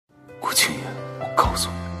顾青言，我告诉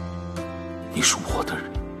你，你是我的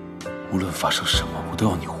人，无论发生什么，我都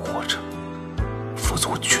要你活着，否则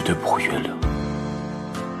我绝对不会原谅你。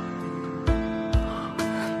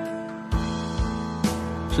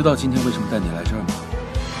知道今天为什么带你来这儿吗？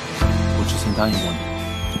我之前答应过你，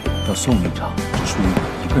要送你一场只属于我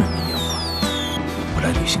一个人的烟花，我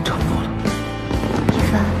来履行承诺了。一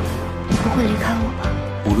凡，你不会离开我吧？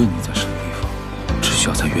无论你在什么地方，只需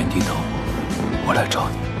要在原地等我，我来找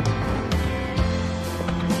你。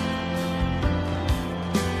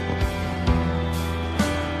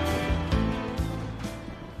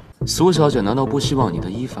苏小姐难道不希望你的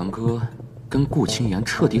一凡哥跟顾青言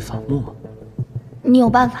彻底反目吗？你有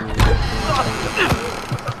办法？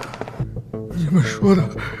你们说的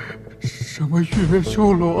什么月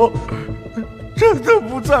修罗，真的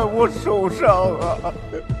不在我手上啊！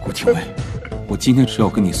顾廷尉，我今天只要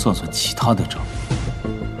跟你算算其他的账。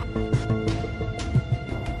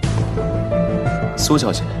苏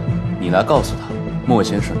小姐，你来告诉他，莫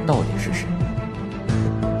先生到底是谁？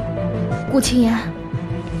顾青言，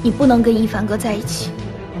你不能跟一凡哥在一起，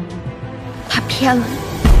他骗了你。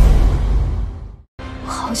我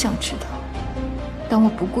好想知道，当我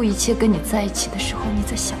不顾一切跟你在一起的时候，你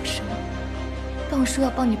在想什么？当我说要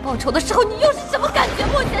帮你报仇的时候，你又是什么感觉？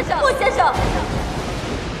莫先生，莫先生，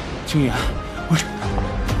青言，我是……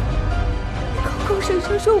你口口声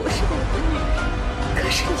声说我是你的女人，可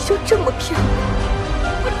是你就这么骗我，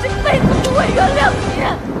我这辈子不会原谅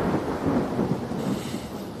你。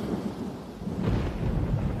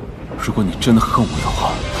如果你真的恨我的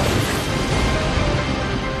话，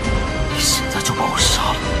你现在就把我杀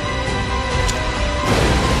了。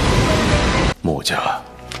穆家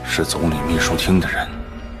是总理秘书厅的人，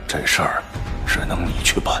这事儿只能你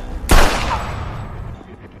去办。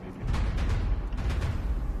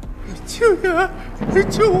青言，你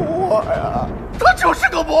救我呀！他就是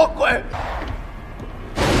个魔鬼！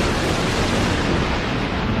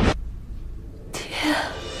爹。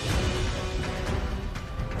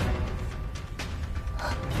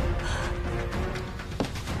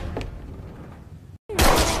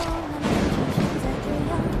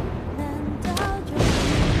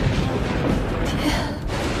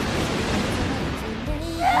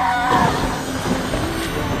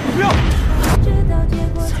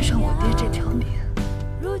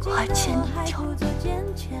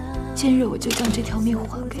今日我就将这条命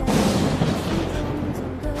还给你。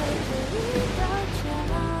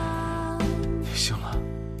行了。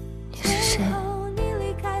你是谁？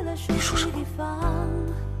你说什么？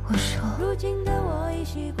我说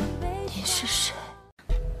你是谁？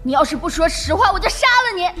你要是不说实话，我就杀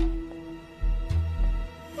了你！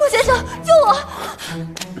穆先生，救我！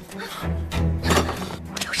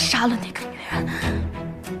我要杀了那个女人，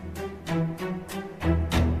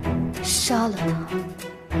杀了她。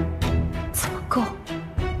够！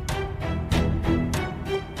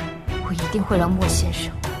我一定会让莫先生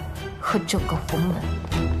和整个洪门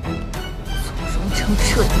从荣城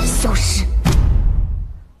彻底消失。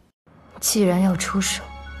既然要出手，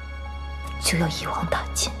就要一网打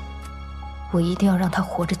尽。我一定要让他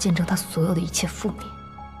活着见证他所有的一切覆灭。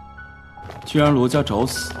既然罗家找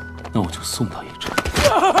死，那我就送他一程。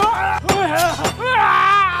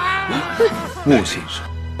莫先生，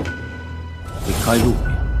会开路面。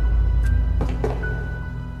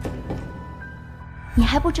你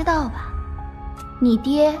还不知道吧？你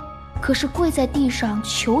爹可是跪在地上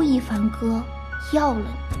求一凡哥要了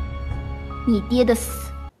你。你爹的死，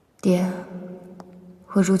爹，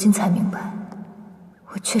我如今才明白，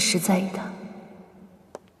我确实在意他，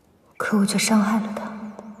可我却伤害了他，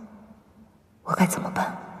我该怎么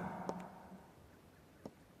办？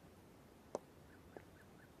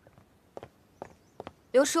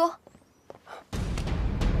刘叔，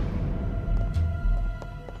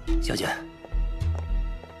小姐。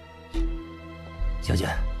小姐，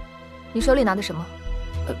你手里拿的什么？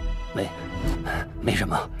没什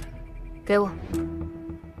么。给我，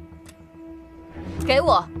给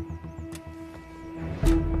我。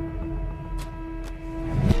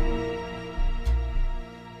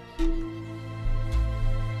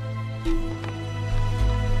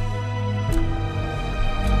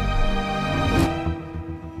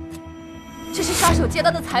这是杀手接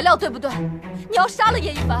单的材料，对不对？你要杀了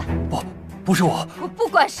叶一凡？不是我。我不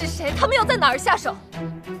管是谁，他们要在哪儿下手？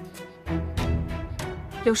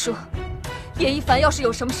刘叔，叶一凡要是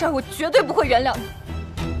有什么事儿，我绝对不会原谅你。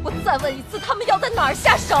我再问一次，他们要在哪儿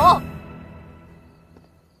下手？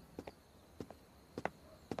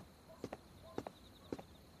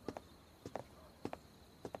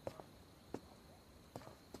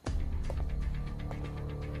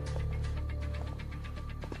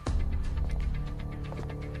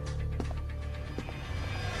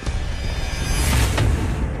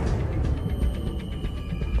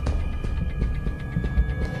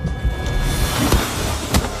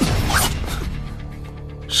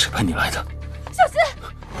派你来的。小心！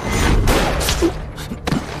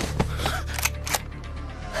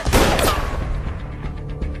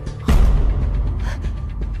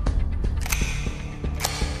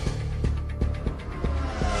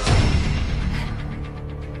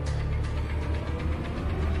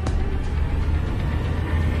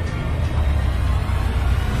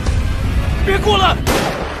别过来！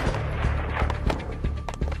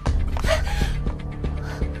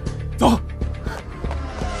走。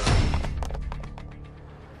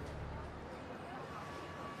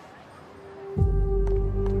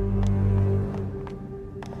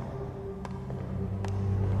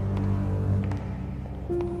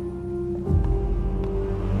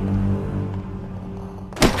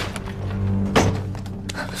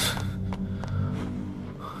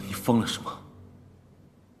你疯了是吗？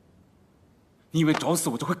你以为找死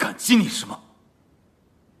我就会感激你是吗？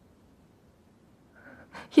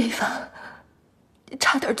叶一凡，你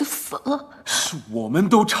差点就死了。是我们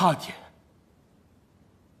都差点。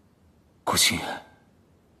顾青言，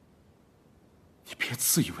你别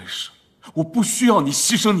自以为是，我不需要你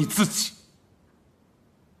牺牲你自己。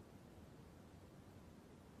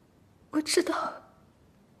我知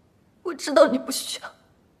道你不需要，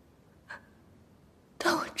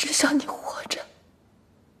但我只想你活着。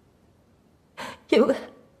因为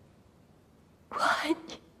我爱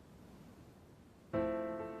你。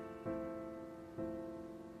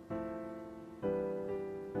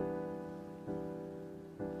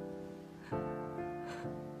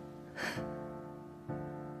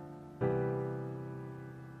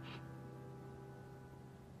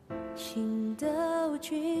新的舞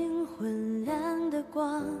裙，昏蓝的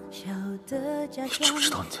光，小的假装，你知不知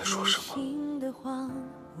道你在说什么？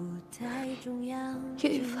叶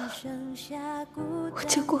一凡，我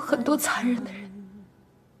见过很多残忍的人，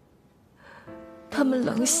他们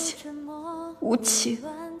冷血、无情，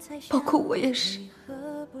包括我也是。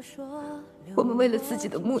我们为了自己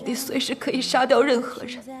的目的，随时可以杀掉任何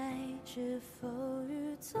人。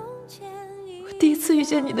我第一次遇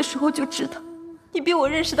见你的时候就知道，你比我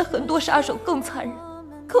认识的很多杀手更残忍，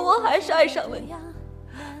可我还是爱上了你。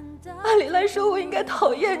按理来说，我应该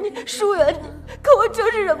讨厌你、疏远你，可我就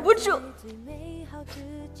是忍不住。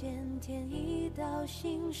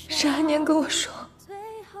沈安年跟我说，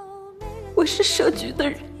我是设局的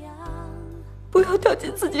人，不要掉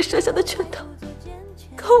进自己设下的圈套，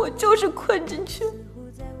可我就是困进去。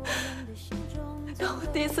当我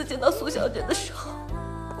第一次见到苏小姐的时候，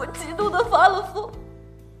我极度的发了疯。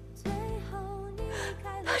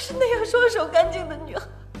她是那样双手干净的女孩，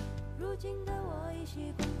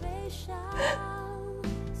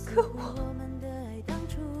可我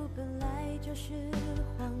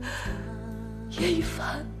叶一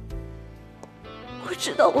凡，我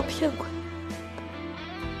知道我骗过你，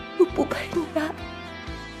我不配你爱，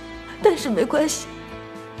但是没关系，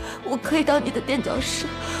我可以当你的垫脚石，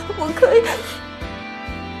我可以。